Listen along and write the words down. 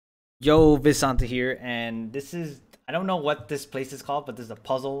Yo, Visanta here, and this is, I don't know what this place is called, but there's a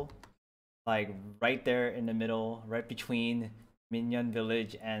puzzle, like, right there in the middle, right between Mingyun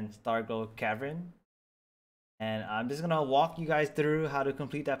Village and Starglow Cavern. And I'm just gonna walk you guys through how to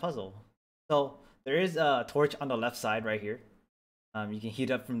complete that puzzle. So, there is a torch on the left side right here. You can heat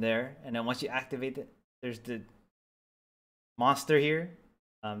up from there, and then once you activate it, there's the monster here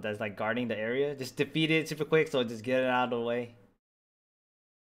that's like guarding the area. Just defeat it super quick, so just get it out of the way.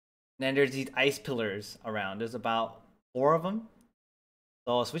 And then there's these ice pillars around. There's about 4 of them.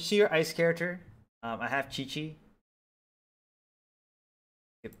 So I'll switch to your ice character. I have Chi-Chi.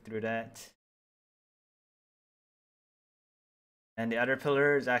 Skip through that. And the other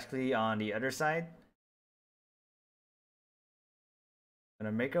pillar is actually on the other side.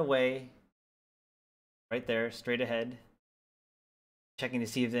 Gonna make our way right there, straight ahead. Checking to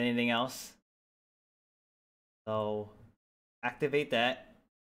see if there's anything else. So activate that.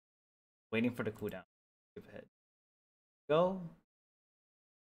 Waiting for the cooldown. Skip ahead. Go.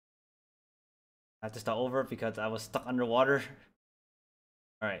 I have to start over because I was stuck underwater.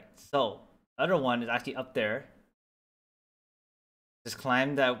 Alright, so the other one is actually up there. Just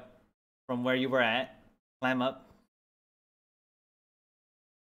climb that from where you were at. Climb up.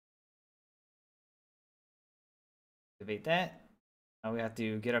 Activate that. Now we have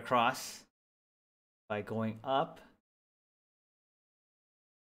to get across by going up.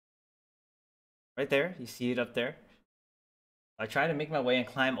 Right there, you see it up there. I tried to make my way and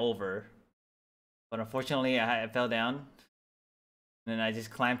climb over, but unfortunately I fell down. And then I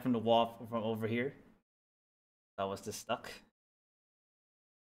just climbed from the wall from over here. I was just stuck.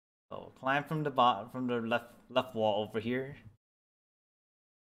 So climb from the from the left wall over here.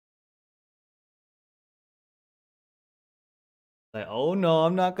 Like, oh no,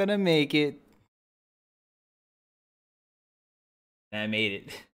 I'm not gonna make it. And I made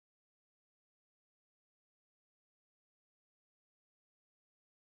it.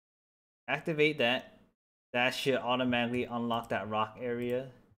 Activate that. That should automatically unlock that rock area.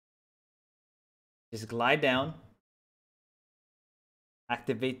 Just glide down.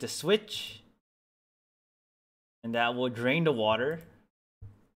 Activate the switch. And that will drain the water.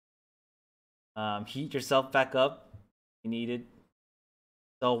 Heat yourself back up if you need it.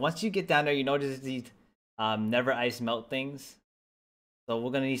 So once you get down there, you notice these never ice melt things. So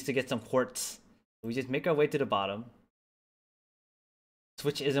we're gonna need to get some quartz. So we just make our way to the bottom.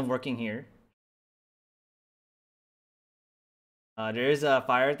 Switch isn't working here. There is a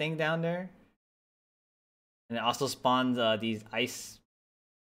fire thing down there. And it also spawns these ice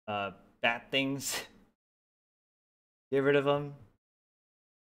bat things. Get rid of them.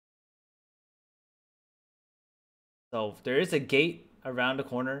 So there is a gate around the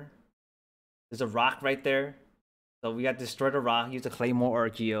corner. There's a rock right there. So we got to destroy the rock, use a claymore or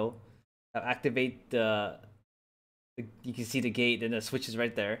a geo. Activate the you can see the gate, and the switch is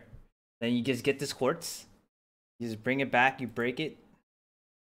right there. Then you just get this quartz. You just bring it back, you break it.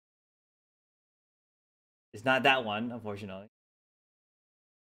 It's not that one, unfortunately.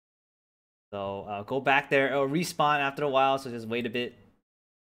 So go back there. It'll respawn after a while, so just wait a bit.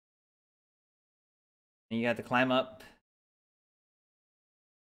 And you have to climb up.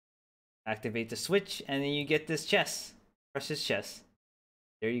 Activate the switch, and then you get this chest. Precious chest.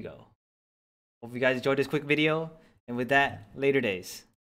 There you go. Hope you guys enjoyed this quick video. And with that, later days.